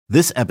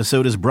This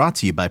episode is brought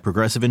to you by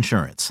Progressive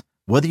Insurance.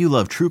 Whether you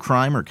love true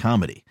crime or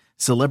comedy,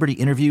 celebrity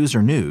interviews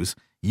or news,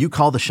 you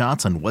call the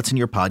shots on what's in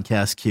your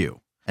podcast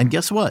queue. And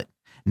guess what?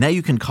 Now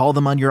you can call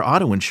them on your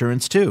auto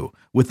insurance too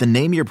with the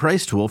Name Your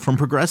Price tool from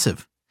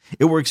Progressive.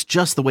 It works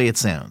just the way it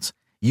sounds.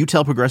 You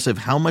tell Progressive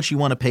how much you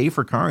want to pay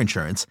for car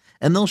insurance,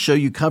 and they'll show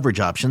you coverage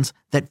options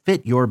that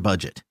fit your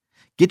budget.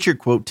 Get your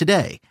quote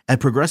today at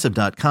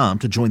Progressive.com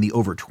to join the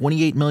over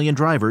 28 million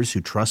drivers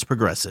who trust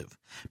Progressive.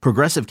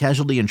 Progressive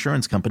Casualty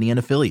Insurance Company and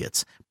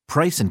Affiliates.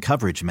 Price and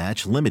coverage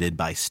match limited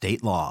by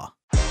state law.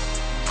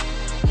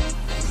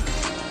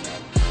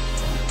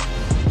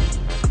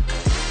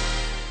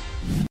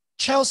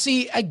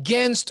 Chelsea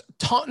against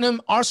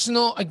Tottenham,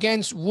 Arsenal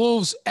against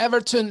Wolves,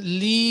 Everton,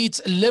 Leeds,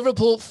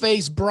 Liverpool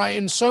face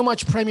Brighton. So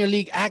much Premier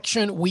League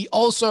action. We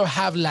also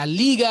have La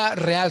Liga,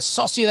 Real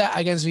Sociedad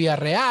against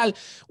Villarreal.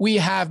 We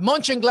have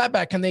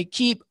Mönchengladbach, and they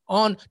keep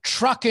on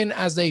trucking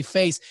as they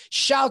face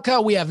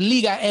Schalke. We have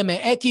Liga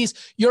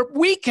MX. Your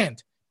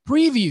weekend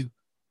preview,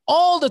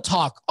 all the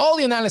talk, all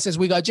the analysis.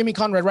 We got Jimmy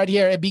Conrad right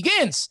here. It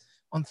begins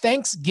on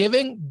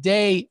Thanksgiving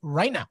Day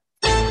right now.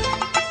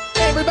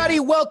 Everybody,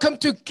 welcome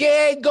to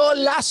Que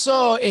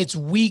Golazo. It's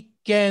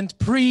weekend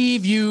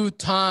preview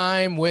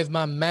time with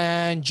my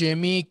man,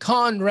 Jimmy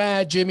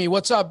Conrad. Jimmy,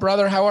 what's up,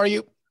 brother? How are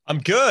you? I'm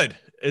good.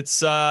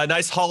 It's a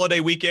nice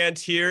holiday weekend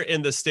here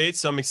in the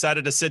States, so I'm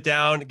excited to sit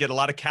down, get a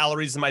lot of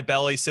calories in my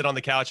belly, sit on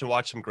the couch, and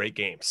watch some great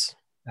games.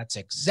 That's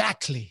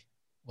exactly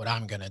what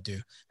I'm going to do.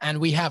 And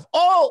we have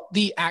all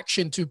the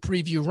action to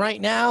preview right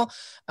now.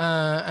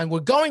 And we're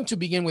going to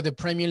begin with the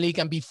Premier League.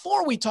 And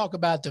before we talk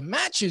about the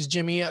matches,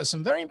 Jimmy,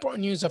 some very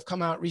important news have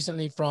come out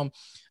recently from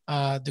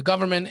the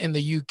government in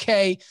the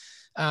UK.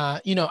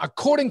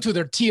 According to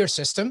their tier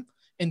system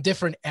in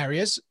different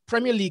areas,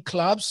 Premier League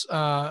clubs,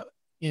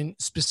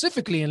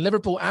 specifically in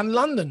Liverpool and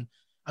London,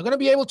 are going to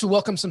be able to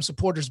welcome some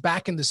supporters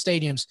back in the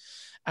stadiums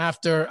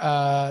after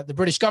the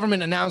British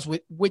government announced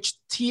which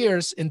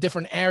tiers in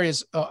different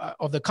areas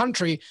of the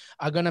country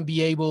are going to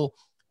be able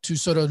to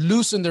sort of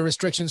loosen the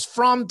restrictions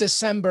from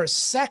December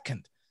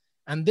 2nd.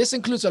 And this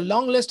includes a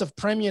long list of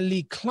Premier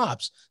League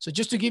clubs. So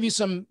just to give you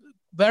some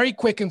very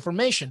quick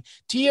information,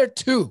 Tier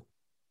 2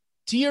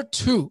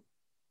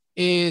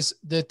 is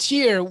the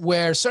tier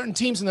where certain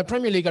teams in the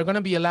Premier League are going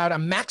to be allowed a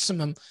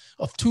maximum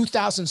of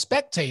 2,000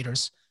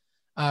 spectators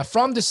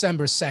from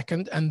December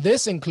 2nd. And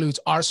this includes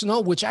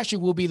Arsenal, which actually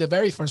will be the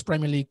very first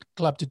Premier League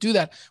club to do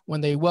that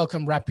when they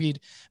welcome Rapid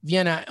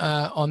Vienna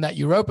on that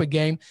Europa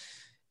game.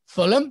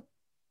 Fulham,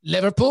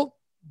 Liverpool,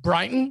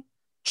 Brighton,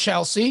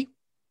 Chelsea,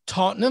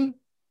 Tottenham,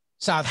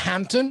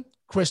 Southampton,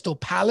 Crystal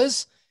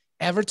Palace,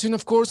 Everton,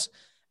 of course,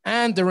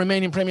 and the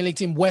remaining Premier League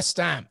team, West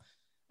Ham.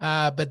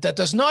 But that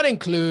does not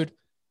include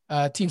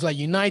teams like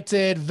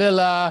United,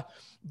 Villa,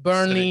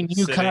 Burnley,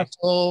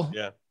 Newcastle.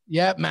 City.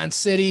 Yeah, Man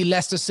City,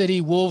 Leicester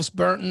City, Wolves,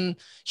 Burton,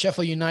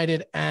 Sheffield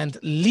United, and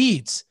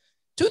Leeds.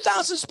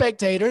 2,000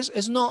 spectators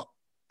is not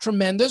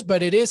tremendous,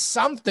 but it is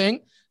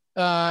something,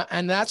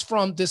 and that's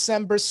from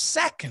December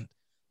 2nd.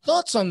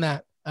 Thoughts on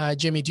that,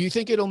 Jimmy? Do you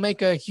think it'll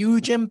make a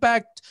huge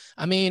impact?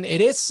 I mean,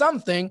 it is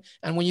something,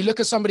 and when you look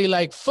at somebody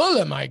like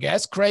Fulham, I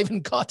guess,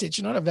 Craven Cottage,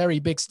 not a very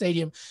big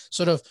stadium,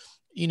 sort of,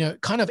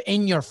 kind of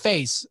in your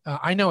face.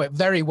 I know it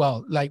very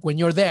well. Like when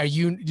you're there,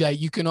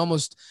 you can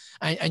almost,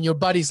 and your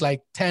buddy's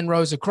like 10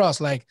 rows across,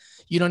 like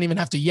you don't even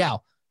have to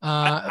yell.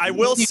 I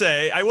will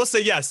say,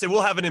 yes, it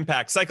will have an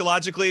impact.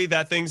 Psychologically,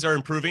 that things are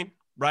improving,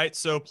 right?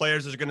 So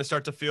players are going to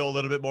start to feel a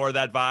little bit more of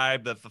that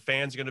vibe. The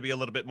fans are going to be a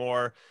little bit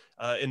more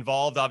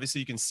involved. Obviously,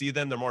 you can see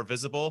them. They're more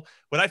visible.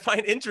 What I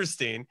find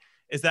interesting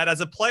is that as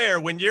a player,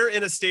 when you're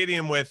in a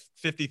stadium with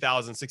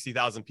 50,000,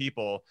 60,000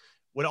 people,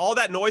 when all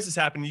that noise is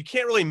happening, you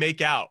can't really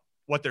make out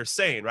what they're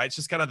saying, right? It's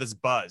just kind of this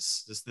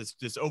buzz,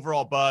 this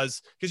overall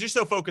buzz, because you're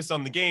so focused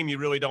on the game, you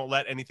really don't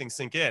let anything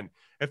sink in.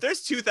 If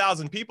there's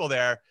 2,000 people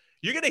there,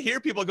 you're going to hear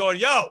people going,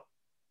 yo,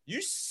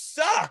 you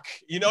suck.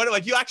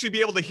 Like you actually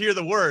be able to hear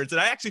the words. And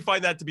I actually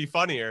find that to be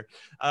funnier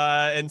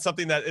and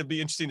something that it'd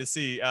be interesting to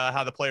see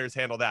how the players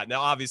handle that.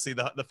 Now, obviously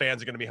the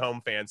fans are going to be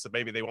home fans, so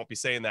maybe they won't be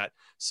saying that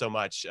so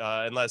much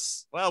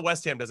unless, well,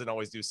 West Ham doesn't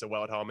always do so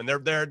well at home, and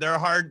they're a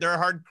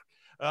hard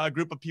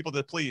group of people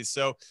to please.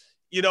 So,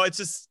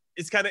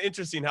 it's kind of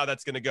interesting how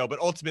that's going to go, but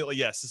ultimately,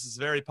 yes, this is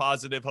very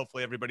positive.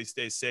 Hopefully everybody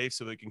stays safe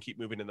so we can keep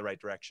moving in the right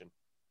direction.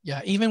 Yeah,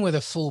 even with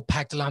a full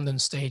packed London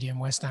stadium,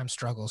 West Ham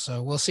struggles.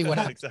 So we'll see what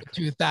happens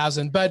Exactly. in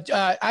 2000. But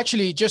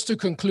actually, just to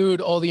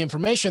conclude all the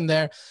information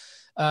there,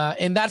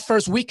 in that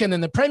first weekend in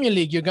the Premier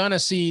League, you're going to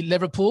see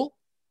Liverpool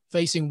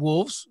facing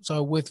Wolves.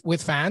 So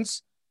with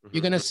fans,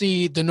 you're going to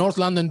see the North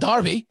London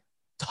derby,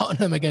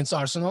 Tottenham against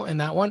Arsenal in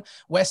that one,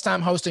 West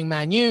Ham hosting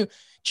Man U,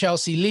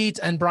 Chelsea Leeds,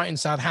 and Brighton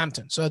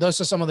Southampton. So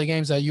those are some of the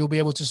games that you'll be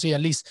able to see,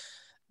 at least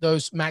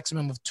those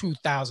maximum of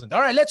 2,000.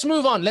 All right, let's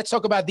move on. Let's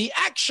talk about the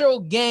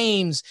actual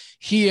games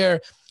here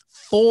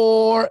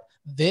for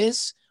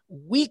this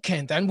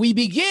weekend. And we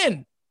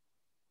begin,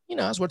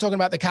 as we're talking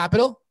about the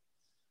capital,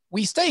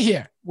 we stay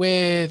here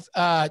with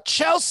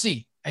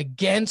Chelsea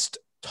against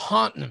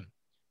Tottenham.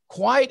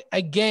 quite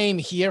a game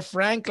here.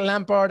 Frank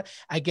Lampard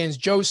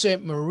against Jose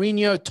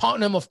Mourinho.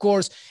 Tottenham, of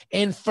course,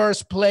 in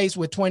first place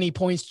with 20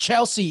 points.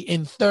 Chelsea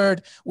in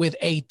third with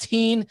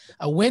 18.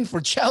 A win for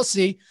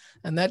Chelsea,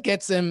 and that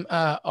gets them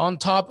on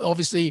top,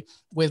 obviously,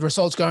 with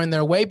results going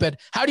their way. But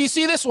how do you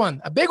see this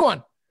one? A big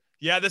one.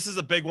 Yeah, this is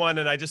a big one,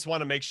 and I just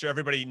want to make sure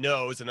everybody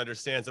knows and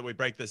understands that we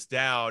break this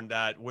down,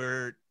 that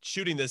we're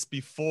shooting this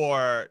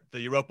before the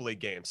Europa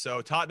League game.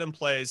 So Tottenham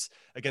plays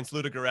against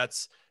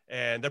Ludogorets,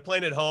 and they're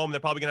playing at home.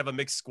 They're probably going to have a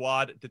mixed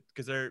squad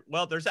because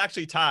there's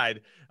actually tied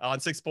on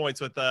 6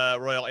 points with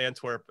Royal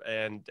Antwerp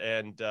and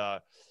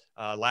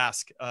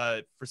Lask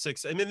for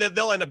 6. I mean,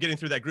 they'll end up getting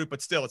through that group,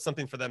 but still, it's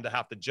something for them to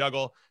have to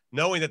juggle,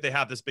 knowing that they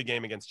have this big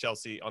game against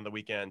Chelsea on the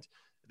weekend.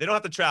 They don't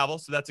have to travel,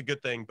 so that's a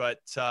good thing, but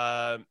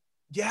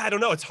yeah, I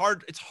don't know. It's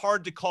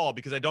hard to call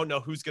because I don't know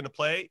who's going to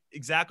play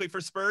exactly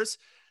for Spurs.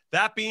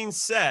 That being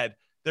said,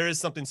 there is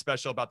something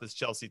special about this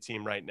Chelsea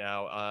team right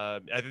now.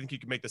 I think you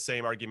can make the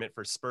same argument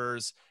for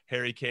Spurs,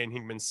 Harry Kane,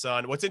 Heung-min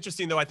Son. What's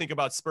interesting, though, I think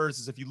about Spurs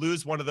is if you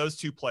lose one of those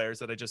two players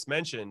that I just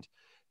mentioned,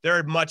 they're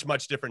a much,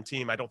 much different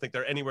team. I don't think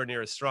they're anywhere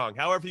near as strong.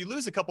 However, if you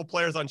lose a couple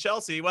players on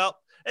Chelsea, well,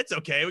 it's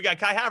okay. We got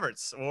Kai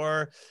Havertz,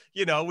 or,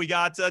 we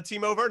got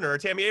Timo Werner or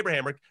Tammy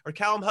Abraham, or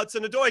Callum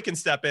Hudson-Odoi can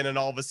step in and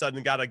all of a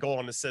sudden got a goal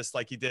and assist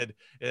like he did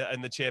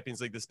in the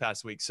Champions League this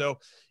past week. So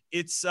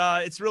it's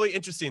really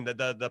interesting that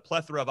the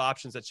plethora of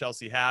options that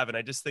Chelsea have. And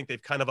I just think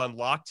they've kind of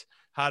unlocked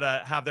how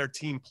to have their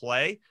team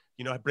play.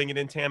 Bringing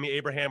in Tammy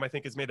Abraham, I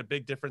think, has made a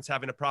big difference.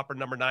 Having a proper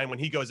number 9 when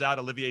he goes out,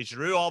 Olivier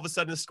Giroud all of a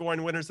sudden is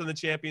scoring winners in the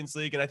Champions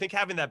League. And I think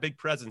having that big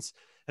presence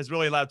has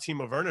really allowed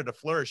Timo Werner to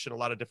flourish in a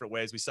lot of different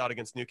ways. We saw it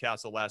against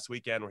Newcastle last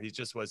weekend where he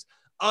just was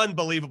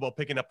unbelievable,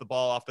 picking up the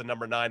ball off the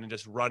number 9 and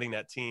just running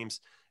at teams.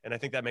 And I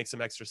think that makes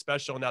him extra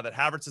special. Now that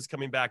Havertz is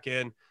coming back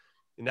in,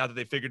 and now that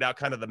they figured out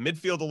kind of the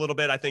midfield a little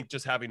bit, I think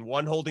just having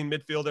one holding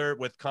midfielder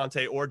with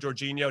Conte or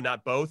Jorginho,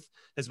 not both,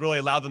 has really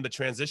allowed them to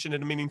transition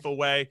in a meaningful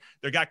way.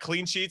 They got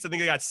clean sheets. I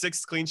think they got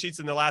 6 clean sheets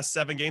in their last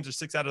 7 games, or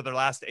 6 out of their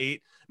last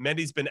 8.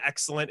 Mendy's been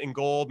excellent in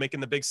goal, making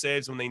the big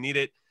saves when they need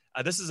it.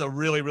 This is a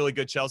really, really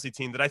good Chelsea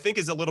team that I think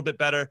is a little bit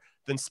better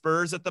than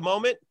Spurs at the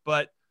moment,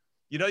 but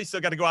you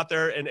still got to go out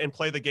there and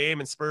play the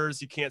game. And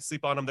Spurs, you can't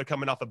sleep on them. They're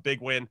coming off a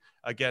big win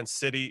against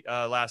City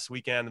last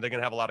weekend, and they're going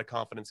to have a lot of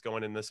confidence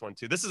going in this one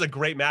too. This is a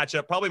great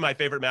matchup, probably my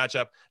favorite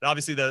matchup. And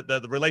obviously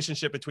the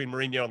relationship between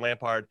Mourinho and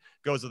Lampard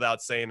goes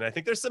without saying. And I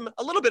think there's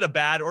a little bit of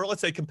bad, or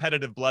let's say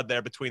competitive blood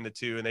there between the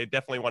two, and they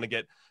definitely want to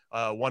get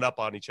one up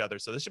on each other.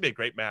 So this should be a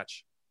great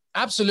match.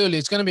 Absolutely.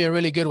 It's going to be a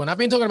really good one. I've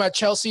been talking about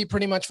Chelsea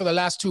pretty much for the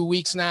last 2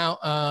 weeks now.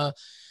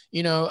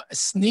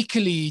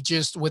 Sneakily,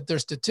 just with their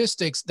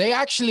statistics, they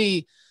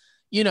actually,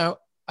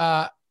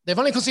 they've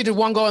only conceded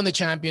 1 goal in the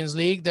Champions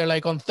League. They're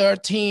like on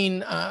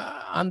 13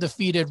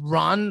 undefeated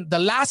run. The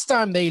last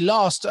time they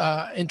lost,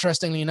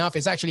 interestingly enough,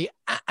 is actually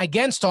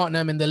against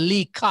Tottenham in the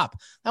League Cup.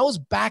 That was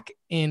back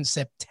in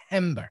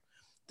September.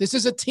 This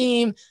is a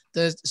team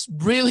that's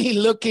really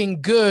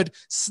looking good,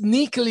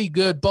 sneakily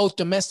good, both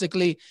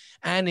domestically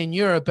and in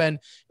Europe. And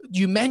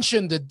you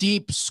mentioned the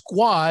deep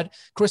squad.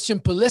 Christian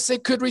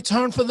Pulisic could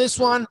return for this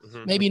one.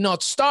 Mm-hmm. Maybe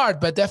not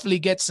start, but definitely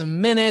get some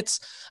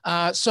minutes.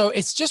 So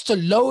it's just a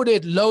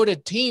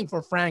loaded team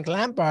for Frank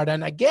Lampard.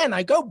 And again,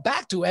 I go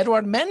back to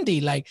Edouard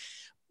Mendy. Like,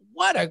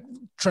 what a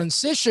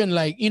transition.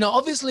 Like,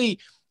 obviously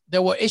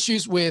there were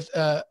issues with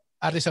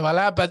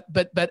Arrizabalaga,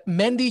 but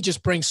Mendy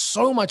just brings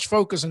so much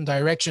focus and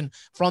direction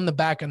from the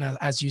back. And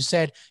as you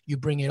said, you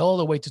bring it all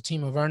the way to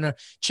Timo Werner.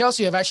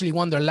 Chelsea have actually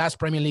won their last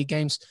 3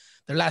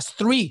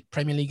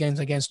 Premier League games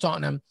against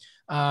Tottenham,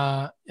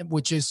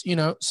 which is,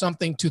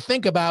 something to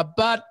think about.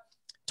 But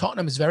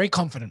Tottenham is very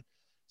confident.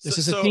 This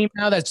is a team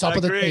now that's top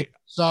of the table.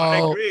 So I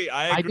agree.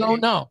 I don't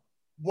know.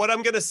 What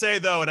I'm going to say,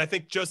 though, and I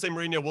think Jose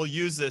Mourinho will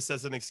use this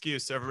as an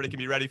excuse so everybody can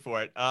be ready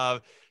for it.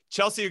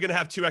 Chelsea are going to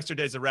have 2 extra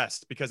days of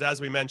rest because, as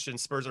we mentioned,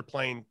 Spurs are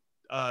playing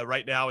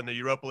right now in the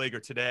Europa League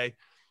or today.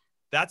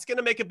 That's going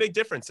to make a big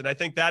difference, and I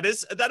think that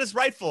is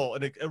rightful,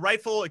 and a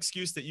rightful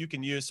excuse that you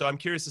can use. So I'm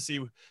curious to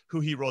see who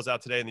he rolls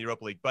out today in the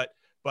Europa League. But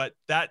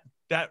that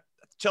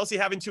Chelsea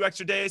having 2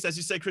 extra days, as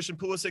you say, Christian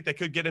Pulisic, that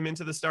could get him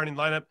into the starting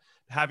lineup.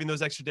 Having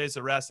those extra days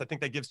of rest, I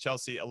think that gives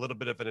Chelsea a little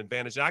bit of an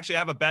advantage. And actually, I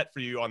have a bet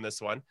for you on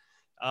this one,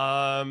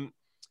 and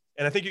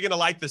I think you're going to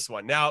like this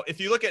one. Now,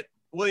 if you look at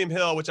William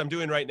Hill, which I'm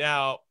doing right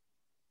now,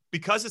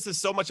 because this is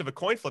so much of a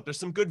coin flip, there's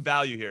some good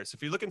value here. So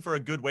if you're looking for a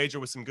good wager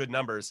with some good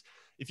numbers,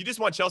 if you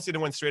just want Chelsea to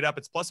win straight up,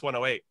 it's plus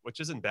 108,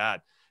 which isn't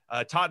bad.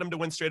 Tottenham to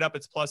win straight up,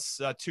 it's plus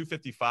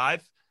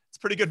 255. It's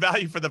pretty good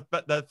value for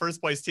the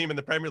first place team in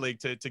the Premier League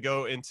to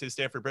go into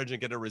Stamford Bridge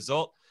and get a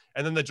result.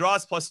 And then the draw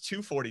is plus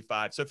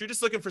 245. So if you're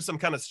just looking for some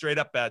kind of straight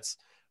up bets,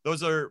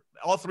 those are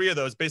all 3 of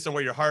those based on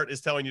where your heart is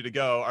telling you to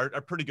go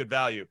are pretty good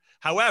value.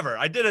 However,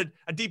 I did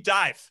a deep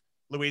dive,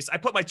 Luis. I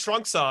put my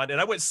trunks on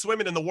and I went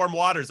swimming in the warm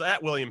waters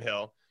at William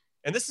Hill.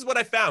 And this is what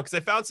I found, because I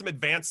found some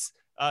advanced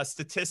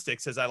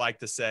statistics, as I like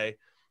to say.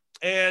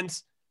 And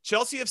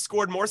Chelsea have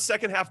scored more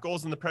second half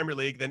goals in the Premier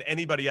League than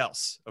anybody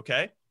else,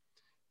 okay?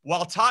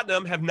 While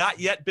Tottenham have not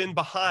yet been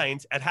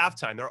behind at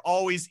halftime. They're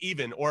always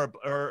even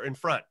or in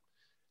front.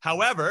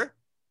 However,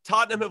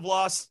 Tottenham have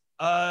lost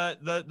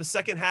the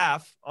second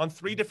half on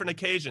 3 different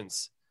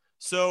occasions.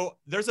 So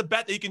there's a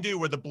bet that you can do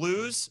where the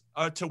Blues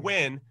are to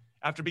win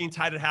after being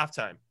tied at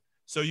halftime.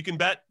 So you can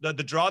bet the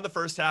draw in the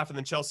first half and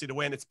then Chelsea to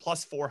win. It's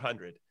plus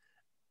 400.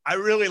 I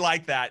really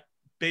like that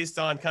based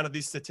on kind of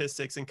these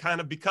statistics and kind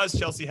of because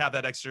Chelsea have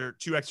that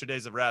 2 extra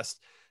days of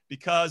rest,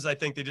 because I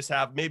think they just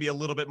have maybe a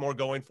little bit more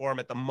going for them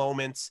at the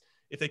moment.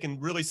 If they can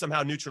really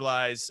somehow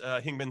neutralize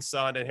Heung-min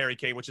Son and Harry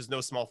Kane, which is no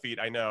small feat,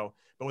 I know,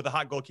 but with a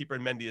hot goalkeeper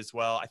in Mendy as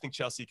well, I think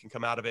Chelsea can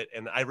come out of it.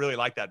 And I really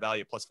like that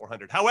value plus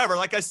 400. However,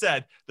 like I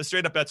said, the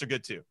straight up bets are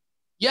good too.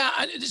 Yeah,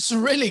 it's a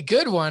really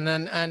good one.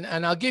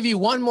 And I'll give you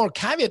one more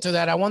caveat to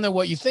that. I wonder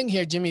what you think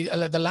here, Jimmy.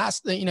 The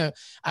last,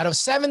 out of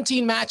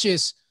 17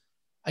 matches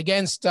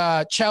against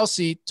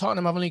Chelsea,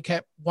 Tottenham have only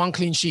kept 1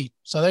 clean sheet.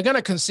 So they're going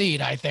to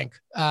concede, I think.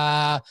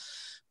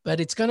 But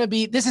it's going to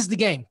be, this is the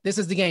game.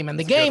 And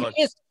the game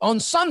is on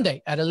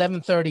Sunday at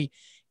 11:30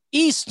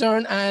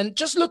 Eastern. And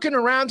just looking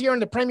around here in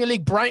the Premier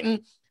League,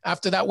 Brighton,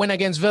 after that win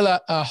against Villa,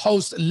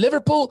 host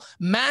Liverpool.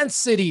 Man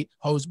City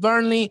host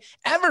Burnley.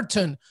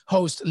 Everton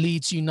host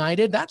Leeds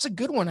United. That's a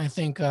good one, I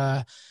think,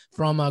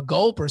 from a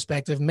goal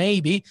perspective,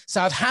 maybe.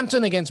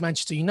 Southampton against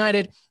Manchester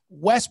United.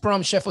 West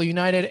Brom, Sheffield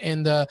United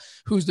in the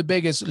Who's the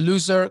Biggest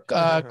Loser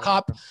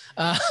Cup.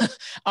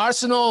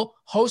 Arsenal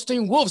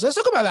hosting Wolves. Let's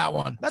talk about that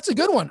one. That's a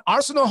good one.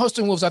 Arsenal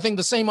hosting Wolves. I think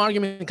the same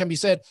argument can be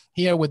said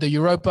here with the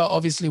Europa.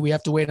 Obviously, we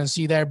have to wait and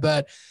see there.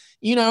 But,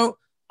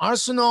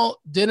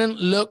 Arsenal didn't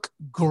look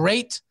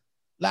great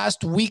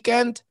last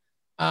weekend.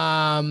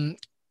 And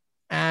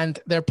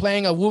they're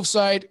playing a Wolves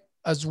side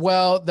as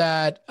well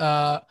that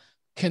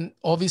can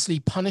obviously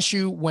punish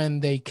you when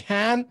they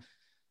can.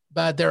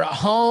 But they're at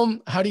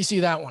home. How do you see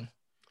that one?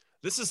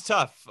 This is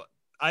tough.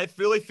 I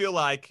really feel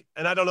like,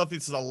 and I don't know if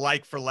this is a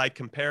like-for-like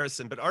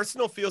comparison, but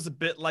Arsenal feels a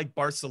bit like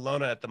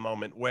Barcelona at the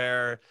moment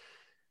where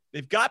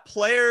they've got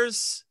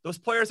players. Those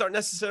players aren't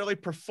necessarily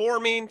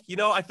performing.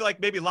 I feel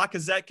like maybe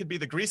Lacazette could be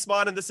the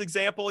Griezmann in this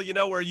example,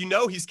 where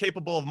he's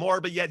capable of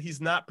more, but yet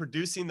he's not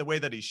producing the way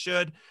that he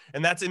should.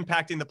 And that's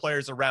impacting the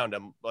players around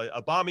him.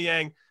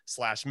 Aubameyang /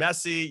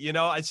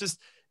 Messi, it's just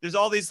 – there's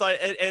all these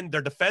and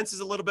their defense is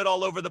a little bit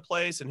all over the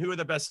place. And who are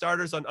the best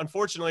starters?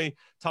 Unfortunately,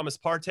 Thomas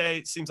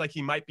Partey seems like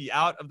he might be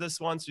out of this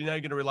one. So now you're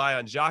going to rely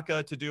on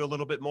Xhaka to do a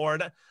little bit more.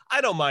 And I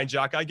don't mind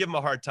Xhaka. I give him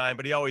a hard time,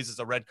 but he always is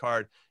a red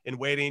card in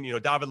waiting.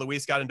 David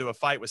Luiz got into a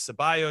fight with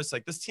Ceballos.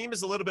 Like this team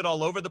is a little bit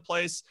all over the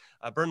place.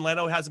 Bern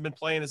Leno hasn't been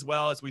playing as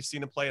well as we've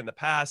seen him play in the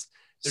past.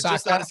 They're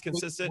just not as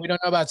consistent. We don't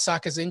know about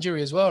Saka's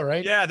injury as well,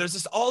 right? Yeah, there's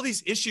just all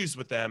these issues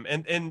with them.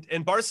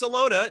 And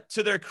Barcelona,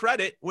 to their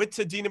credit, went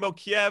to Dinamo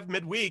Kiev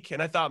midweek.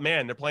 And I thought,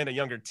 man, they're playing a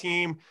younger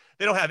team.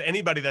 They don't have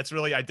anybody that's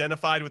really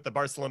identified with the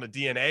Barcelona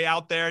DNA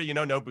out there.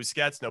 No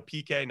Busquets, no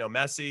Piqué, no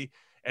Messi.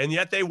 And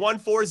yet they won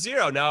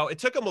 4-0. Now, it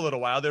took them a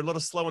little while. They're a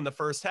little slow in the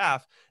first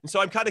half. And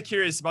so I'm kind of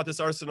curious about this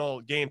Arsenal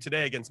game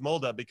today against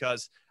Molde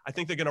because I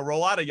think they're going to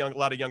roll out a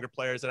lot of younger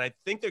players, and I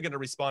think they're going to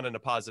respond in a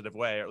positive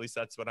way, or at least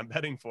that's what I'm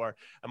betting for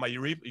on my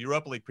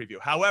Europa League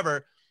preview.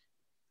 However,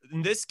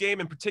 in this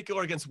game in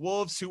particular against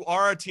Wolves, who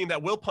are a team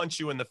that will punch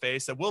you in the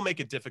face, that will make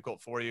it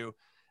difficult for you,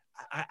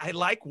 I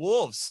like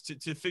Wolves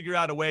to figure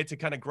out a way to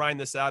kind of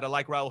grind this out. I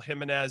like Raul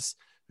Jimenez,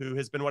 who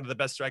has been one of the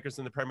best strikers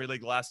in the Premier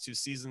League the last 2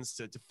 seasons,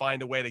 to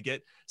find a way to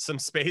get some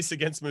space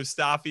against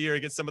Mustafi or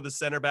against some of the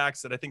center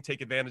backs that I think take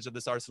advantage of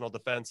this Arsenal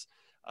defense.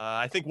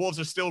 I think Wolves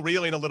are still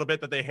reeling a little bit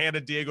that they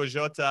handed Diego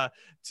Jota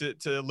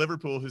to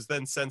Liverpool, who's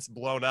then since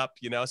blown up,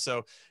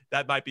 so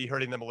that might be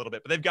hurting them a little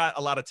bit. But they've got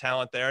a lot of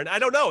talent there. And I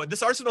don't know,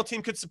 this Arsenal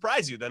team could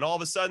surprise you. Then all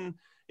of a sudden,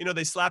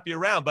 they slap you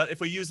around. But if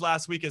we use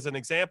last week as an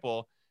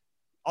example,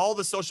 all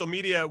the social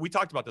media, we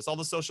talked about this, all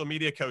the social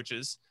media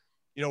coaches,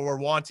 were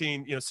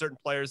wanting, certain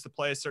players to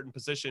play a certain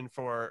position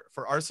for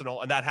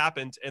Arsenal. And that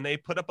happened. And they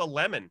put up a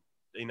lemon,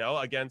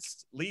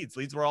 against Leeds.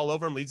 Leeds were all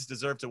over them. Leeds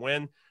deserved to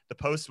win. The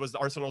post was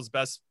Arsenal's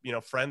best,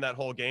 friend that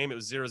whole game. It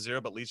was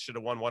 0-0, but Leeds should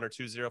have won 1 or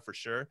 2-0 for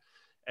sure.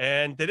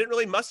 And they didn't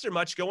really muster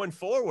much going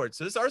forward.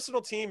 So this Arsenal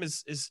team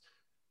this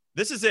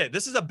is it.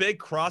 This is a big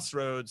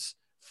crossroads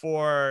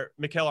for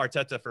Mikel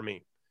Arteta for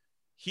me.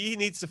 He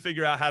needs to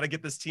figure out how to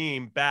get this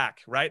team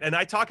back, right? And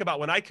I talk about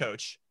when I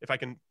coach, if I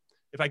can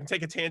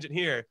take a tangent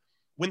here,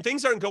 when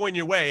things aren't going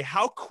your way,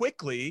 how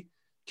quickly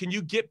can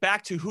you get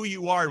back to who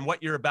you are and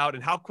what you're about,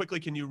 and how quickly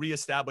can you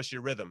reestablish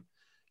your rhythm?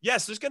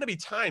 Yes, there's going to be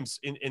times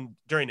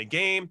during a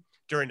game,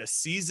 during a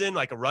season,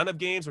 like a run of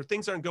games where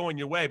things aren't going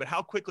your way, but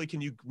how quickly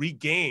can you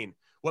regain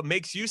what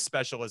makes you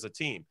special as a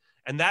team?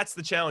 And that's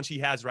the challenge he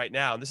has right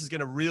now. And this is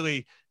going to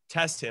really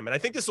test him. And I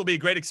think this will be a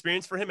great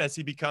experience for him as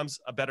he becomes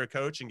a better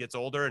coach and gets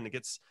older and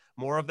gets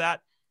more of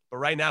that. But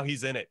right now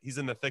he's in it. He's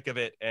in the thick of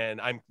it. And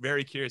I'm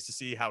very curious to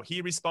see how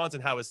he responds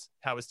and how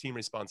his team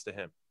responds to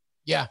him.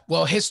 Yeah,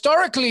 well,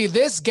 historically,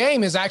 this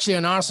game is actually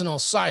an Arsenal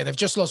side. They've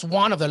just lost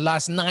one of their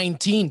last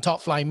 19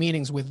 top-flight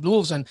meetings with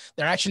Wolves, and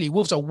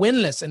Wolves are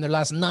winless in their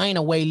last 9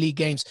 away league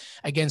games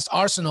against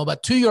Arsenal.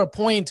 But to your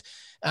point,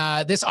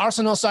 This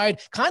Arsenal side,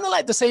 kind of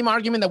like the same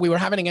argument that we were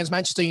having against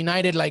Manchester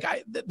United, like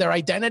their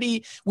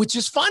identity, which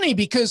is funny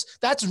because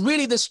that's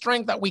really the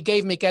strength that we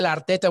gave Mikel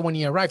Arteta when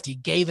he arrived. He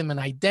gave him an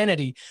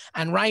identity.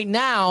 And right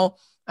now,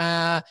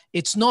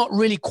 it's not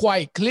really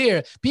quite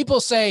clear. People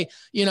say,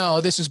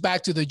 this is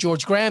back to the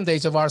George Graham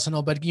days of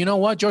Arsenal, but you know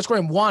what? George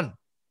Graham won.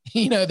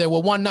 There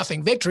were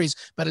 1-0 victories,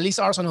 but at least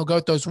Arsenal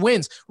got those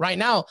wins. Right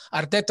now,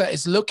 Arteta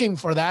is looking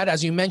for that.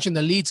 As you mentioned,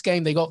 the Leeds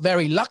game, they got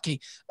very lucky.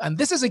 And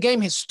this is a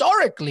game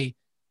historically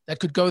that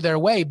could go their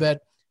way,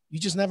 but you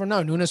just never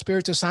know. Nuno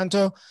Espirito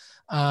Santo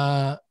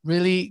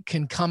really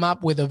can come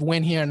up with a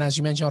win here. And as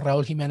you mentioned,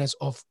 Raul Jimenez,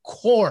 of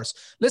course.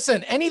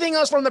 Listen, anything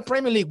else from the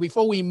Premier League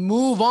before we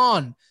move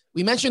on?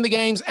 We mentioned the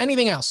games.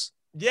 Anything else?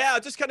 Yeah,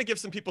 just kind of give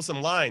some people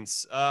some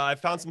lines. I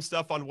found some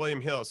stuff on William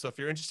Hill. So if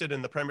you're interested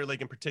in the Premier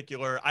League in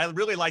particular, I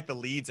really like the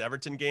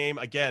Leeds-Everton game.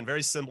 Again,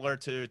 very similar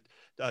to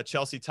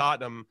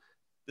Chelsea-Tottenham.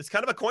 It's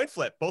kind of a coin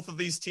flip. Both of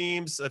these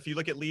teams, if you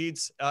look at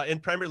Leeds in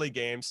Premier League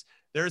games,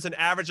 there's an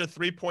average of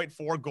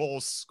 3.4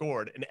 goals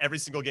scored in every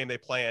single game they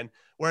play in.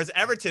 Whereas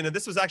Everton, and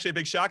this was actually a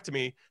big shock to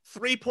me,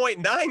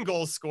 3.9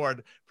 goals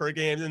scored per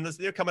game. And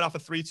they're coming off a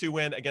 3-2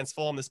 win against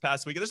Fulham this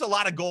past week. There's a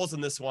lot of goals in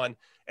this one.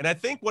 And I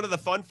think one of the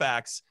fun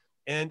facts,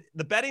 and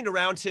the betting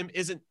around him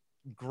isn't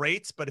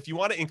great, but if you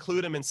want to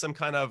include him in some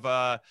kind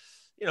of,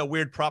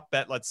 weird prop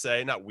bet, let's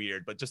say, not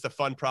weird, but just a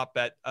fun prop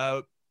bet,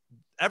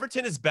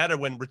 Everton is better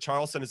when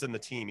Richarlison is in the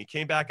team. He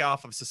came back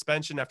off of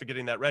suspension after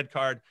getting that red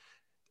card.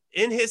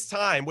 In his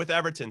time with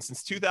Everton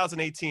since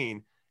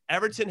 2018,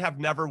 Everton have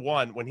never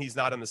won when he's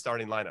not in the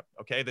starting lineup.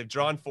 Okay. They've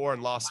drawn 4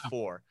 and lost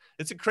 4.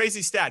 It's a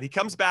crazy stat. He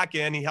comes back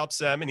in, he helps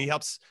them, and he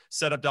helps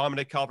set up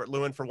Dominic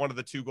Calvert-Lewin for one of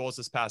the 2 goals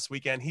this past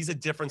weekend. He's a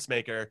difference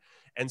maker.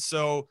 And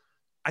so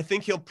I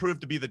think he'll prove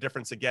to be the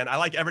difference again. I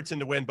like Everton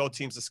to win, both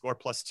teams to score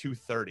plus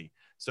 230.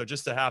 So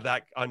just to have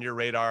that on your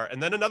radar.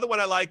 And then another one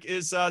I like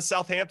is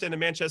Southampton and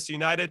Manchester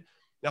United.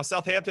 Now,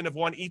 Southampton have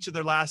won each of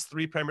their last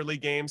 3 Premier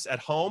League games at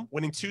home,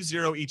 winning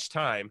 2-0 each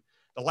time.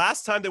 The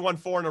last time they won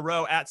 4 in a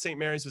row at St.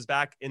 Mary's was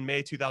back in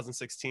May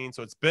 2016,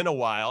 so it's been a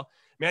while.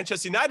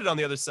 Manchester United, on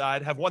the other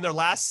side, have won their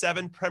last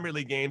 7 Premier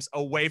League games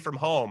away from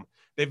home.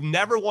 They've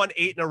never won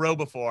 8 in a row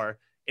before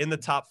in the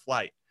top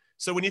flight.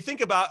 So when you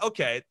think about,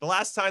 okay, the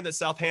last time that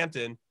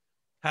Southampton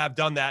have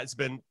done that, it's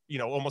been,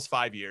 almost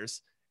 5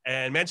 years.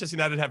 And Manchester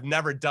United have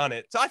never done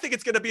it. So I think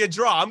it's going to be a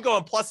draw. I'm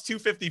going plus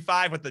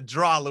 255 with the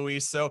draw,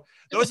 Luis. So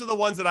those are the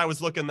ones that I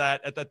was looking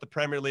at the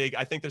Premier League.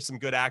 I think there's some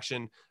good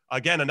action.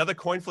 Again, another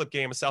coin flip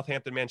game of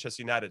Southampton,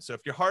 Manchester United. So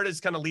if your heart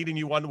is kind of leading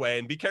you one way,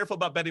 and be careful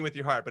about betting with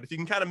your heart, but if you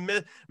can kind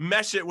of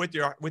mesh it with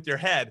your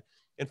head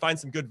and find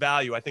some good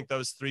value, I think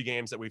those 3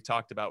 games that we've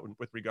talked about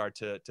with regard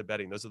to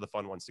betting, those are the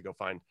fun ones to go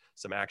find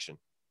some action.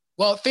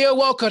 Well, Theo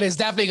Walcott is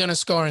definitely going to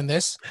score in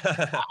this.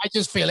 I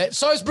just feel it.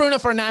 So is Bruno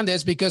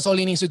Fernandes, because all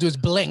he needs to do is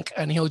blink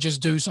and he'll just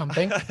do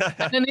something.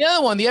 And then the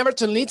other one, the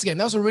Everton Leeds game,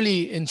 that was a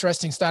really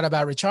interesting stat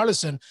about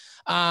Richarlison.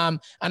 And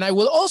I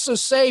will also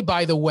say,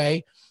 by the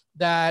way,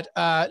 that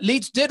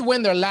Leeds did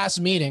win their last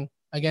meeting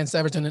against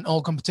Everton in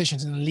all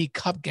competitions in the League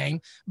Cup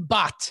game,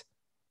 but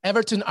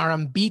Everton are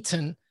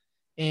unbeaten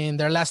in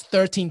their last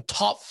 13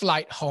 top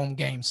flight home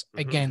games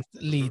against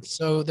Leeds.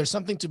 So there's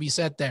something to be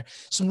said there.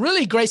 Some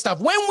really great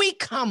stuff. When we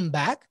come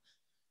back,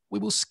 we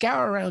will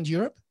scour around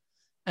Europe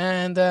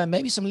and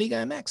maybe some Liga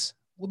MX.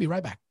 We'll be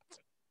right back.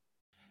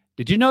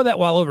 Did you know that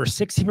while over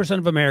 60%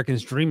 of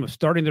Americans dream of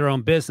starting their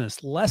own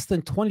business, less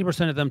than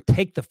 20% of them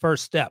take the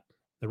first step?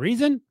 The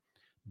reason?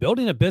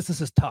 Building a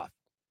business is tough.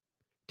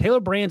 Taylor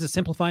Brands is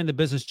simplifying the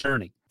business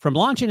journey. From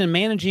launching and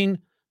managing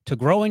to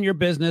growing your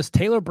business,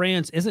 Taylor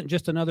Brands isn't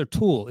just another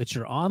tool. It's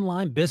your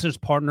online business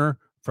partner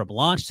from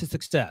launch to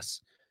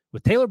success.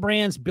 With Taylor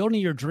Brands, building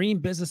your dream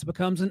business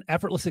becomes an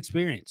effortless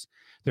experience.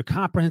 Their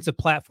comprehensive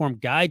platform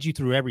guides you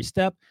through every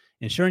step,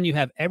 ensuring you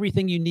have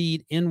everything you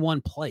need in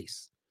one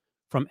place.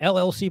 From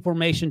LLC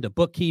formation to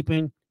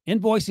bookkeeping,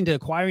 invoicing to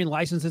acquiring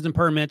licenses and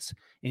permits,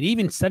 and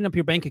even setting up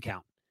your bank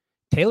account,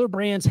 Taylor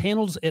Brands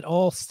handles it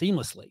all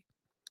seamlessly.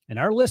 And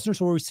our listeners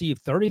will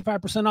receive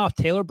 35% off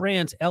Taylor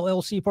Brands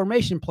LLC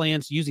formation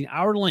plans using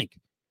our link,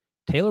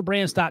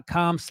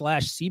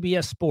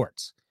 taylorbrands.com/CBS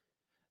Sports.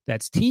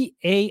 That's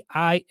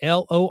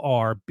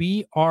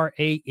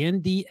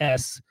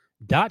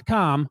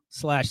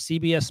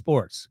TAILORBRANDS.com/CBS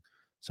Sports.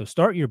 So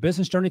start your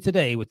business journey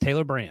today with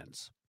Taylor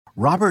Brands.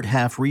 Robert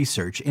Half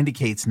research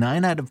indicates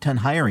 9 out of 10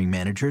 hiring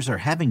managers are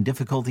having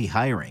difficulty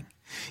hiring.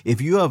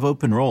 If you have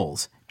open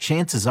roles,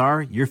 chances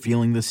are you're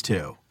feeling this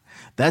too.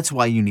 That's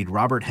why you need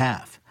Robert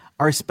Half.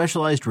 Our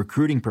specialized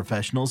recruiting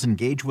professionals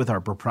engage with our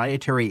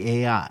proprietary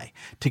AI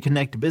to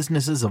connect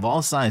businesses of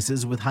all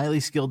sizes with highly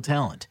skilled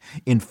talent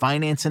in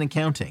finance and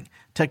accounting,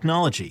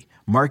 technology,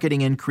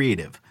 marketing and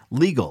creative,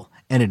 legal,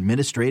 and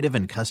administrative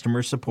and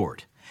customer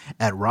support.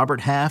 At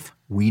Robert Half,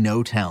 we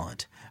know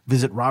talent.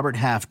 Visit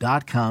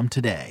roberthalf.com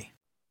today.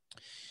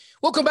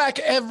 Welcome back,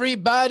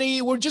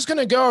 everybody. We're just going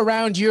to go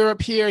around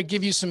Europe here,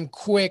 give you some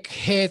quick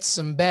hits,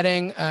 some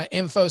betting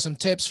info, some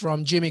tips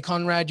from Jimmy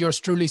Conrad, yours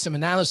truly, some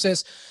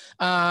analysis.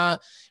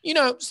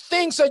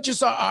 Things that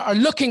just are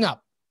looking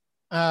up.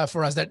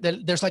 for us.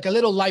 There's like a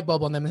little light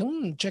bulb on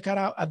them. Check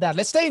out that.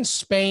 Let's stay in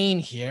Spain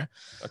here.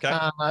 Okay.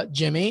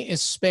 Jimmy,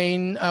 is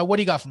Spain. What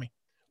do you got for me?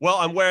 Well,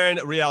 I'm wearing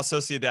a Real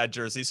Sociedad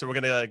jersey, so we're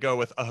going to go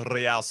with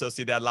Real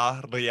Sociedad, La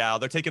Real.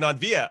 They're taking on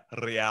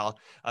Villarreal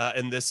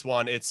in this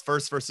one. It's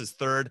first versus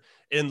third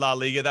in La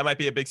Liga. That might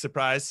be a big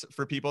surprise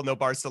for people. No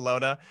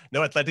Barcelona,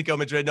 no Atletico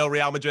Madrid, no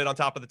Real Madrid on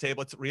top of the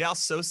table. It's Real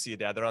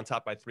Sociedad. They're on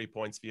top by 3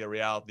 points.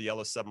 Villarreal, the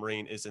Yellow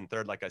Submarine, is in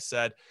third, like I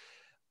said.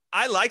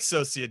 I like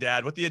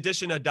Sociedad with the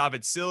addition of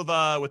David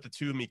Silva, with the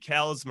two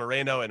Miquels,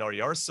 Moreno and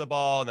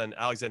Oyarzabal, and then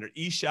Alexander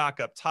Isak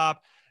up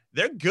top.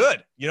 They're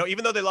good.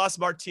 Even though they lost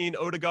Martin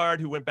Odegaard,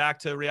 who went back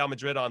to Real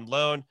Madrid on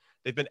loan,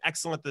 they've been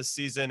excellent this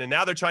season. And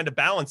now they're trying to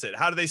balance it.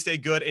 How do they stay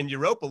good in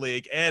Europa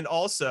League and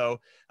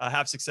also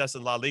have success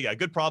in La Liga? A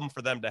good problem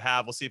for them to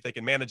have. We'll see if they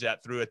can manage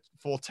that through a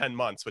full 10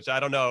 months, which I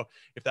don't know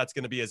if that's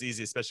going to be as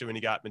easy, especially when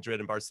you got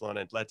Madrid and Barcelona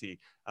and Atleti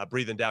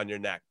breathing down your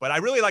neck. But I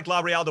really like La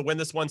Real to win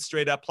this one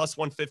straight up. Plus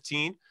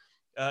 115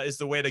 is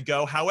the way to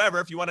go. However,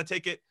 if you want to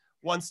take it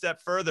one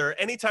step further,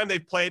 anytime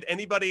they've played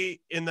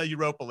anybody in the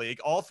Europa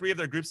League, all three of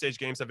their group stage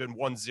games have been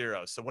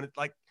 1-0. So when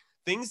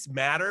things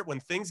matter,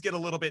 when things get a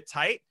little bit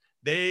tight,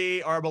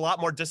 they are a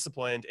lot more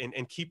disciplined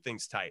and keep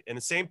things tight. And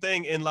the same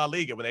thing in La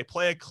Liga, when they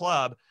play a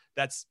club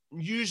that's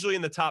usually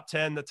in the top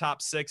 10, the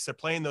top 6, they're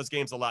playing those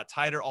games a lot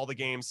tighter. All the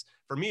games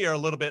for me are a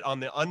little bit on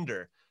the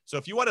under. So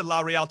if you wanted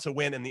La Real to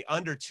win in the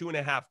under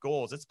 2.5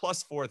 goals, it's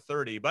plus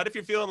 430. But if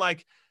you're feeling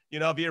like,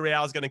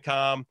 Villarreal is going to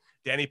come,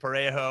 Danny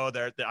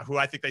Parejo, who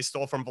I think they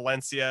stole from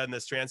Valencia in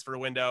this transfer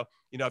window.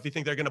 If you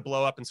think they're going to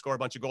blow up and score a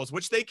bunch of goals,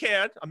 which they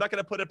can, I'm not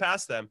going to put it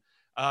past them.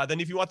 Then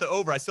if you want the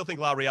over, I still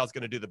think La Real is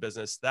going to do the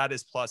business. That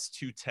is plus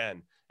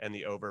 210 and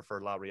the over for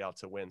La Real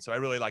to win. So I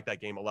really like that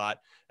game a lot.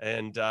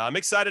 And I'm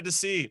excited to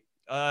see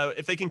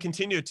if they can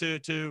continue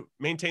to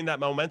maintain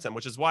that momentum,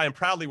 which is why I'm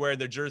proudly wearing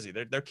their jersey.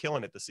 They're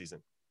killing it this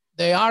season.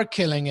 They are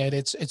killing it.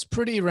 It's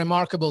pretty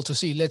remarkable to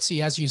see. Let's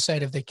see, as you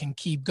said, if they can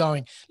keep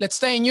going. Let's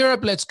stay in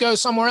Europe. Let's go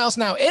somewhere else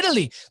now.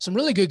 Italy, some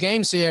really good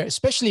games here,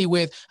 especially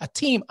with a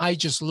team I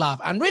just love.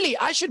 And really,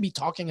 I should be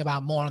talking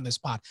about more on this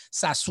pod.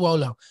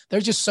 Sassuolo. They're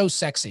just so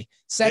sexy.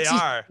 Sexy.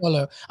 They are.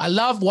 Sassuolo. I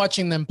love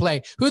watching them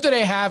play. Who do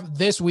they have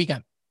this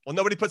weekend? Well,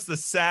 nobody puts the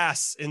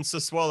sass in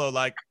Sassuolo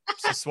like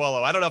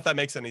Sassuolo. I don't know if that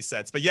makes any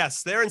sense. But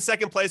yes, they're in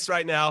second place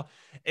right now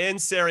in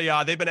Serie.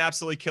 They've been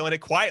absolutely killing it,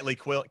 quietly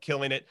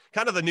killing it.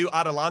 Kind of the new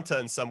Atalanta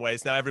in some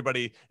ways. Now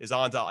everybody is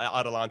on to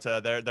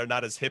Atalanta. They're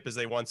not as hip as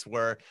they once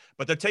were.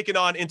 But they're taking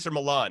on Inter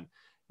Milan.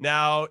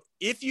 Now,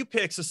 if you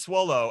pick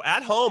Sassuolo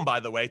at home, by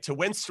the way, to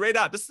win straight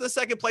up, this is the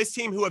second place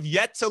team who have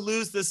yet to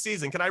lose this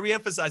season. Can I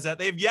reemphasize that?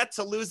 They've yet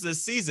to lose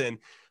this season.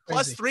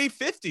 Plus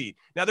 350.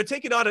 Now they're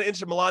taking on an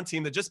Inter Milan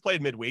team that just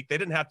played midweek. They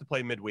didn't have to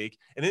play midweek.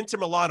 And Inter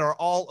Milan are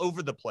all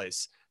over the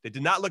place. They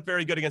did not look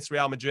very good against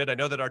Real Madrid. I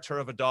know that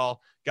Arturo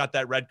Vidal got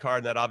that red card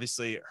and that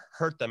obviously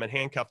hurt them and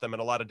handcuffed them in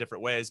a lot of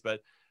different ways. But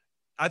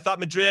I thought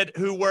Madrid,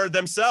 who were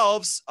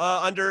themselves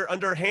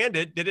undermanned.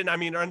 They didn't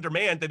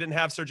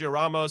have Sergio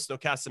Ramos, no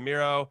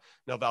Casemiro,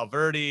 no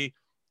Valverde.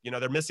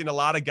 They're missing a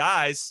lot of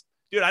guys.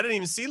 Dude, I didn't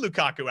even see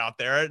Lukaku out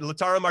there.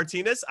 Lautaro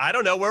Martinez, I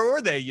don't know. Where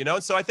were they?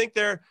 So I think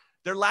they're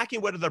lacking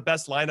what their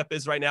best lineup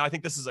is right now. I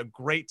think this is a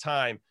great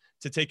time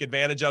to take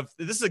advantage of.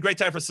 This is a great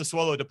time for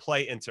Sassuolo to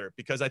play Inter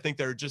because I think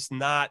they're just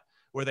not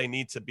where they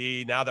need to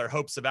be. Now their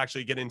hopes of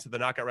actually getting to the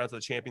knockout rounds of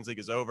the Champions League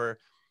is over.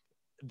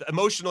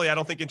 Emotionally, I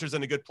don't think Inter's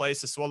in a good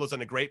place. Sassuolo's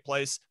in a great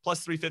place. Plus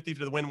 350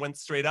 for the win went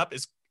straight up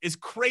is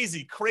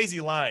crazy,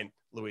 crazy line,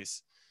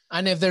 Luis.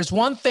 And if there's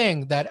one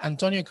thing that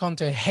Antonio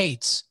Conte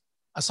hates,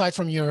 aside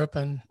from Europe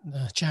and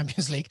the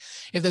Champions League,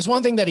 if there's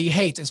one thing that he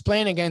hates, it's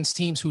playing against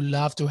teams who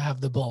love to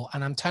have the ball.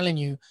 And I'm telling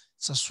you,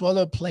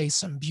 Sassuolo plays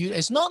some beauty.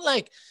 It's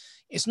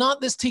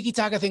not this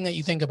tiki-taka thing that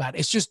you think about.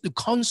 It's just the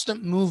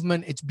constant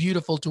movement. It's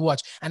beautiful to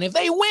watch. And if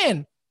they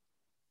win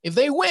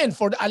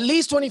for at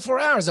least 24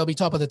 hours, they'll be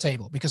top of the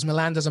table because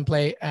Milan doesn't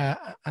play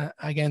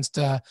against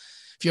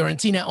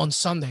Fiorentina on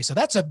Sunday. So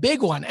that's a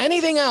big one.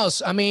 Anything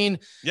else? I mean,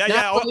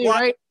 Napoli,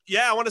 right?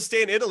 Yeah, I want to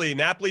stay in Italy.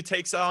 Napoli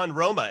takes on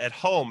Roma at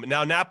home.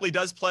 Now, Napoli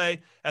does play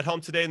at home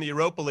today in the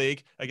Europa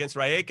League against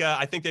Rijeka.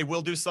 I think they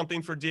will do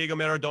something for Diego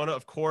Maradona,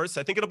 of course.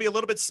 I think it'll be a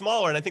little bit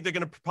smaller, and I think they're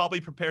going to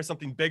probably prepare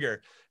something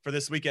bigger for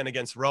this weekend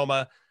against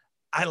Roma.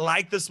 I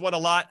like this one a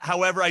lot.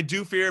 However, I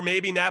do fear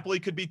maybe Napoli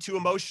could be too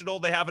emotional.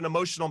 They have an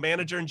emotional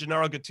manager in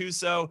Gennaro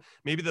Gattuso.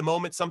 Maybe the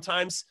moment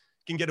sometimes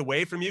can get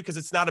away from you because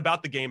it's not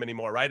about the game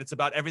anymore, right? It's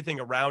about everything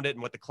around it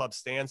and what the club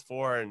stands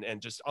for and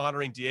just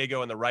honoring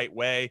Diego in the right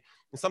way.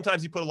 And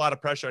sometimes you put a lot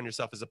of pressure on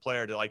yourself as a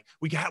player to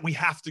we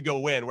have to go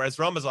win. Whereas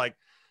Roma's like,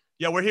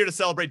 yeah, we're here to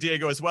celebrate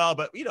Diego as well.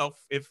 But,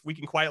 if we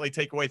can quietly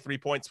take away 3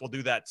 points, we'll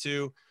do that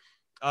too.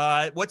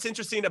 What's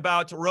interesting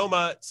about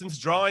Roma, since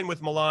drawing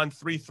with Milan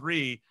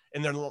 3-3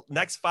 in their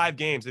next 5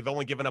 games, they've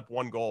only given up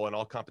 1 goal in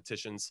all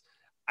competitions.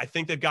 I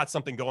think they've got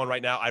something going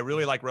right now. I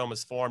really like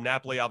Roma's form.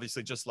 Napoli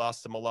obviously just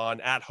lost to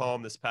Milan at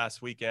home this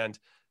past weekend,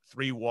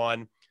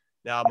 3-1.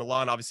 Now,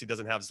 Milan obviously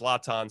doesn't have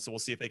Zlatan, so we'll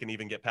see if they can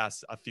even get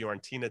past a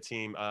Fiorentina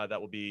team that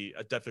will be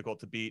difficult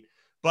to beat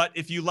But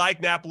if you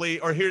like Napoli,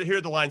 or here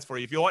are the lines for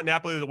you. If you want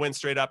Napoli to win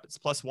straight up, it's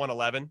plus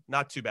 111.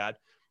 Not too bad.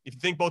 If you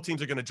think both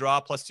teams are going to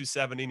draw, plus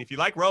 270. And if you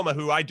like Roma,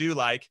 who I do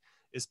like,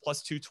 is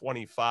plus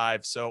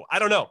 225. So I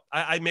don't know.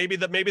 I maybe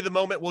the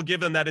moment will give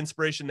them that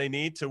inspiration they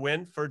need to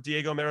win for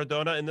Diego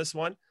Maradona in this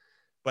one.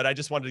 But I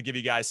just wanted to give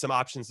you guys some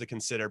options to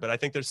consider. But I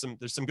think there's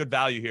some good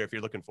value here if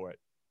you're looking for it.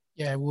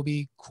 Yeah, it will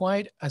be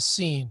quite a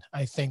scene,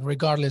 I think,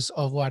 regardless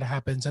of what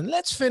happens. And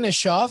let's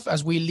finish off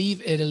as we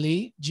leave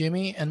Italy,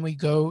 Jimmy, and we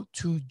go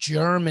to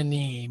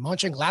Germany.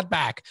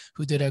 Mönchengladbach,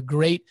 who did a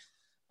great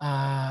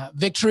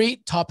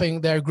victory,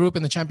 topping their group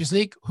in the Champions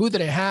League. Who do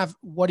they have?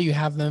 What do you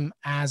have them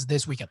as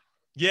this weekend?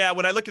 Yeah,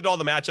 when I looked at all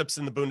the matchups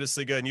in the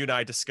Bundesliga, and you and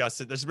I discussed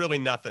it, there's really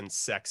nothing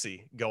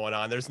sexy going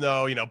on. There's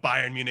no,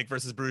 Bayern Munich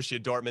versus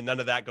Borussia Dortmund, none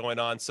of that going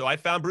on. So I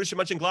found Borussia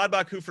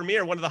Mönchengladbach, who for me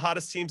are one of the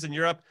hottest teams in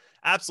Europe,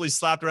 absolutely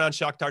slapped around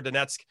Shakhtar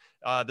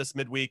Donetsk this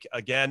midweek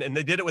again. And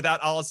they did it without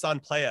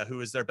Alassane Plea,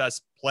 who is their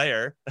best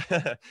player,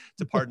 to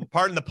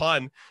pardon the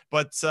pun.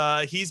 But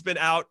he's been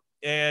out.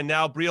 And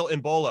now Breel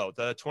Embolo,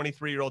 the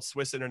 23-year-old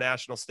Swiss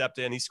international, stepped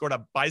in. He scored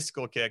a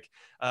bicycle kick.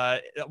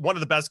 One of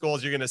the best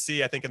goals you're going to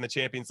see, I think, in the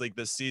Champions League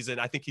this season.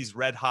 I think he's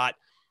red hot.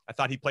 I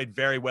thought he played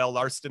very well.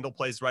 Lars Stindl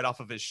plays right off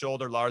of his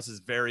shoulder. Lars is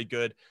very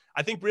good.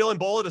 I think Breel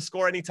Embolo to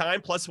score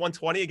anytime, plus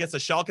 120 against a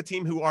Schalke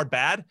team who are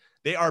bad.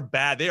 They are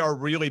bad. They are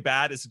really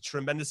bad. It's a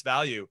tremendous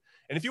value.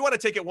 And if you want to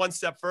take it one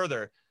step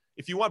further,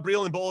 if you want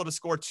Breel Embolo to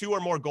score 2 or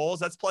more goals,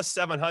 that's plus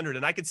 700.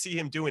 And I could see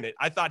him doing it.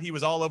 I thought he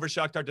was all over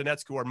Shakhtar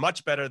Donetsk, who are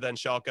much better than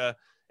Schalke.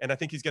 And I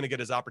think he's going to get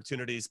his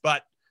opportunities.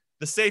 But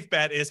the safe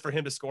bet is for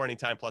him to score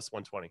anytime, plus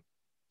 120.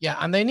 Yeah,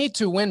 and they need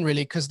to win,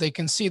 really, because they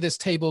can see this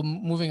table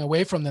moving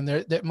away from them.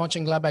 They're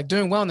Mönchengladbach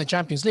doing well in the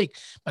Champions League,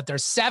 but they're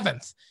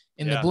 7th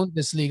in the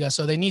Bundesliga.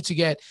 So they need to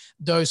get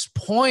those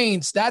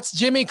points. That's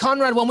Jimmy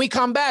Conrad. When we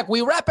come back,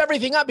 we wrap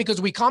everything up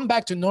because we come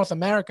back to North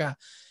America.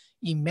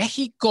 In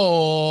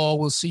Mexico.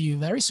 We'll see you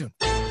very soon.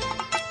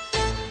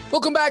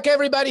 Welcome back,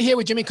 everybody, here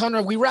with Jimmy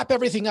Conrad. We wrap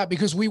everything up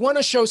because we want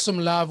to show some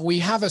love. We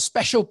have a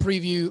special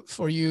preview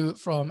for you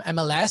from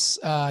MLS.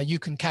 You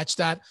can catch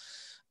that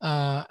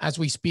as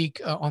we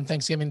speak on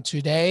Thanksgiving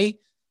today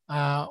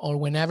or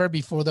whenever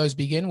before those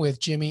begin with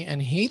Jimmy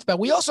and Heath. But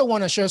we also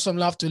want to show some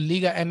love to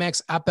Liga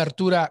MX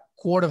Apertura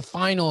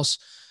quarterfinals.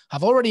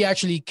 Have already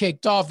actually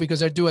kicked off because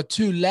they're doing a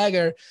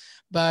 2-legger.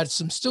 But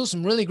still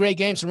some really great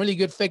games, some really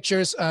good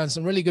fixtures,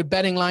 some really good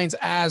betting lines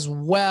as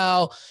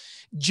well.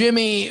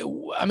 Jimmy,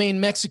 I mean,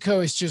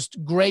 Mexico is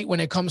just great when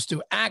it comes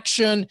to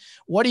action.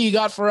 What do you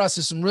got for us?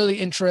 There's some really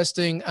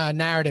interesting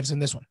narratives in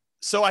this one.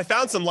 So I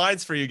found some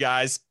lines for you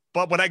guys,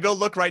 but when I go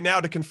look right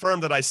now to confirm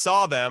that I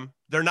saw them,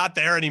 they're not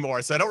there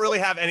anymore. So I don't really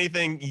have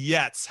anything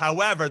yet.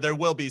 However, there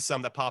will be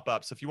some that pop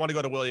up. So if you want to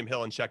go to William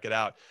Hill and check it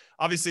out,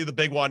 obviously the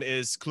big one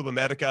is Club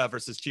America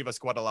versus Chivas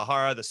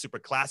Guadalajara, the Super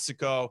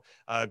Clásico.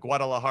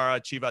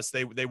 Guadalajara, Chivas,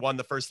 they won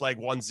the first leg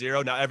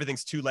 1-0. Now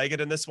everything's 2-legged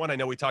in this one. I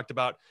know we talked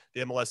about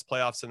the MLS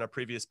playoffs in our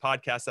previous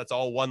podcast. That's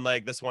all one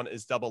leg. This one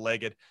is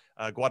double-legged.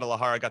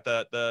 Guadalajara got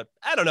the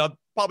I don't know,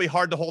 probably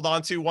hard to hold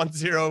on to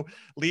 1-0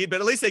 lead, but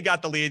at least they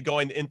got the lead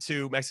going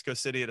into Mexico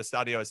City at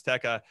Estadio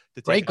Azteca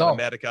to take on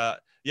America.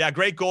 Yeah,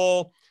 great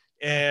goal.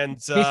 And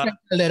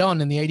it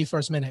on in the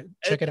 81st minute.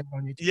 Check it out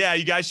on YouTube. Yeah,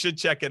 you guys should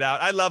check it out.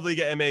 I love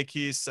Liga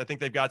MX. I think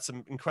they've got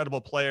some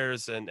incredible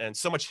players and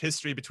so much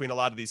history between a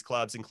lot of these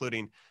clubs,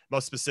 including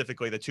most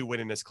specifically the 2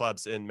 winningest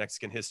clubs in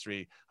Mexican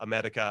history,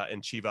 America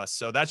and Chivas.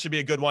 So that should be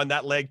a good one.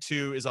 That leg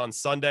 2 is on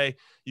Sunday.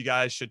 You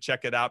guys should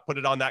check it out. Put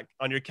it on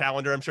your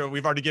calendar. I'm sure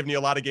we've already given you a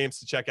lot of games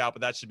to check out,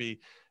 but that should be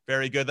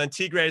very good. Then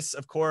Tigres,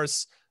 of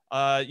course,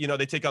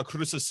 they take on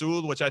Cruz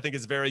Azul, which I think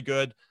is very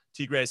good.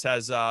 Tigres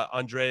has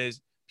Andrés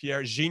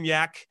Pierre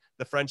Gignac,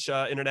 the French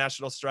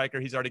international striker.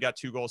 He's already got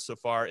 2 goals so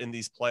far in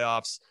these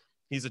playoffs.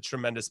 He's a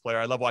tremendous player.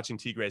 I love watching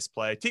Tigres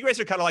play. Tigres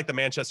are kind of like the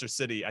Manchester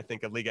City, I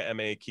think, of Liga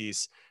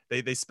MX.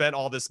 They spent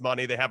all this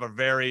money. They have a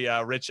very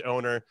rich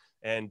owner,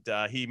 and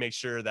he makes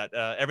sure that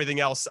everything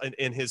else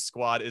in his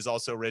squad is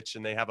also rich,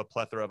 and they have a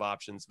plethora of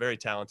options. Very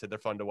talented. They're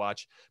fun to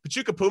watch.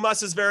 Pachuca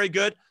Pumas is very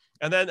good.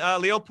 And then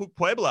Leon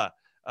Puebla.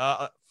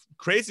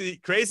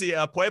 Crazy.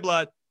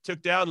 Puebla took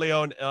down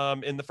Leon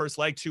in the first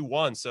leg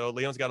 2-1. So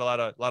Leon's got a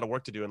lot of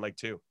work to do in leg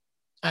 2.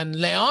 And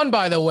Leon,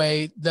 by the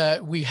way,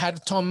 we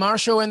had Tom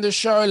Marshall in the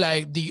show,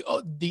 like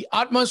the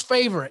utmost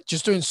favorite,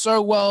 just doing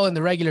so well in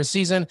the regular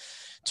season,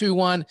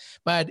 2-1.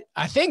 But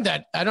I think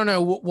that, I don't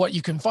know what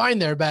you can find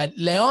there, but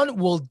Leon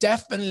will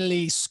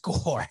definitely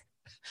score.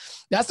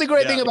 That's the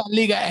great thing about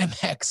Liga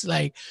MX.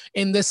 Like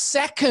in the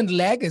second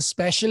leg,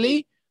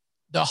 especially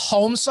the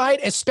home side,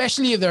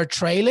 especially if they're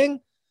trailing,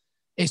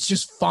 it's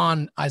just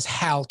fun as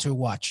hell to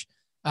watch.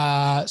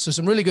 So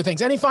some really good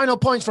things. Any final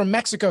points from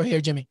Mexico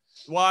here, Jimmy?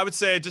 Well, I would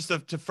say just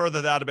to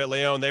further that a bit,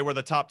 Leon, they were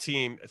the top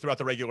team throughout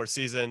the regular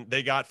season.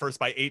 They got first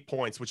by 8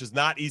 points, which is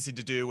not easy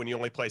to do when you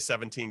only play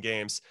 17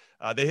 games.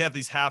 They have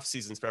these half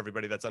seasons for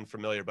everybody that's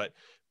unfamiliar, but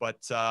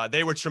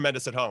they were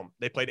tremendous at home.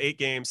 They played 8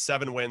 games,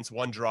 7 wins,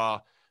 1 draw,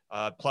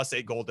 plus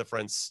 8 goal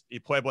difference.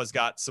 Puebla's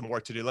got some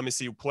work to do. Let me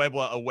see.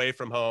 Puebla away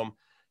from home.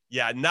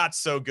 Yeah, not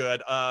so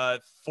good.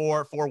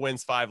 4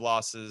 wins, 5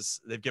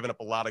 losses. They've given up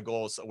a lot of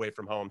goals away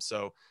from home.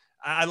 So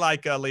I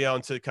like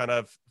Leon to kind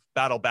of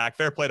battle back.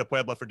 Fair play to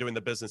Puebla for doing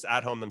the business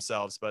at home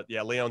themselves. But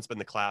yeah, Leon's been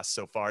the class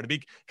so far. To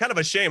be kind of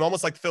a shame,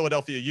 almost like the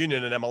Philadelphia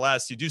Union in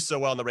MLS. You do so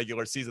well in the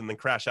regular season, then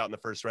crash out in the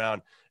first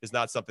round is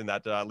not something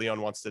that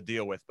Leon wants to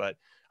deal with. But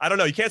I don't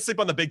know. You can't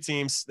sleep on the big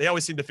teams. They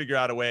always seem to figure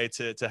out a way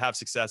to have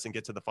success and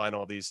get to the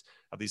final of these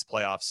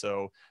playoffs.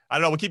 So I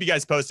don't know. We'll keep you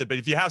guys posted. But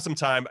if you have some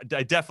time,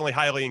 I definitely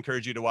highly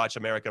encourage you to watch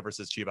America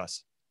versus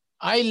Chivas.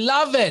 I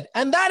love it.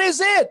 And that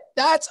is it.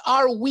 That's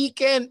our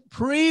weekend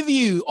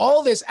preview.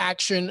 All this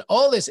action,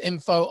 all this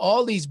info,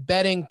 all these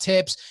betting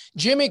tips.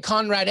 Jimmy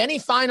Conrad, any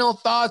final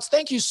thoughts?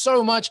 Thank you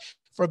so much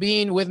for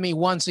being with me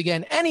once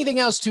again. Anything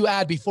else to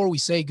add before we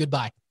say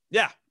goodbye?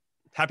 Yeah.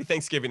 Happy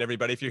Thanksgiving,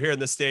 everybody. If you're here in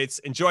the States,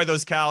 enjoy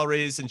those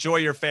calories, enjoy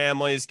your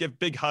families, give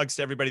big hugs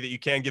to everybody that you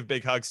can give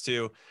big hugs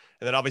to.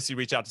 And then obviously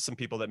reach out to some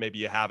people that maybe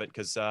you haven't,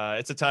 because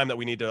it's a time that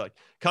we need to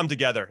come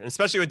together. And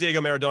especially with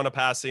Diego Maradona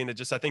passing, it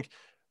just, I think,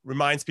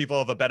 reminds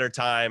people of a better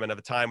time and of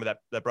a time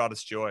that brought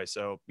us joy.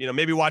 So,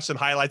 maybe watch some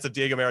highlights of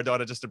Diego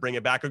Maradona just to bring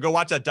it back, or go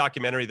watch that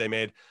documentary they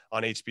made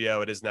on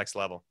HBO. It is next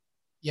level.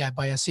 Yeah,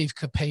 by Asif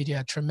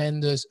Kapadia,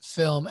 tremendous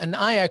film. And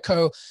I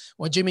echo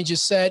what Jimmy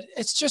just said.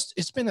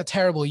 It's been a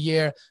terrible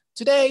year.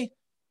 Today,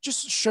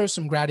 just show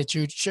some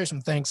gratitude, share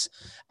some thanks,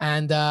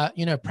 and,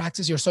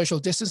 practice your social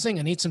distancing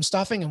and eat some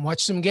stuffing and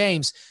watch some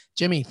games.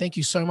 Jimmy, thank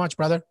you so much,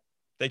 brother.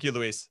 Thank you,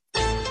 Luis.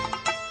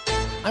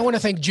 I want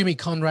to thank Jimmy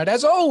Conrad,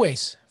 as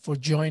always, for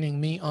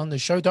joining me on the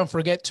show. Don't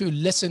forget to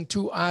listen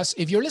to us.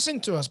 If you're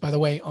listening to us, by the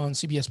way, on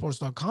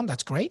cbsports.com,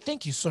 that's great.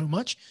 Thank you so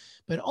much.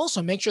 But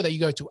also make sure that you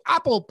go to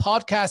Apple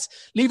Podcasts,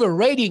 leave a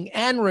rating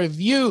and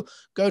review.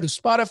 Go to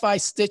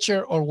Spotify,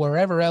 Stitcher, or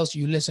wherever else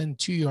you listen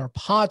to your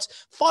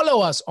pods.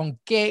 Follow us on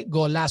Que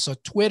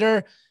Golazo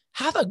Twitter.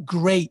 Have a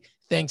great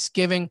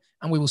Thanksgiving,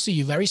 and we will see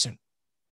you very soon.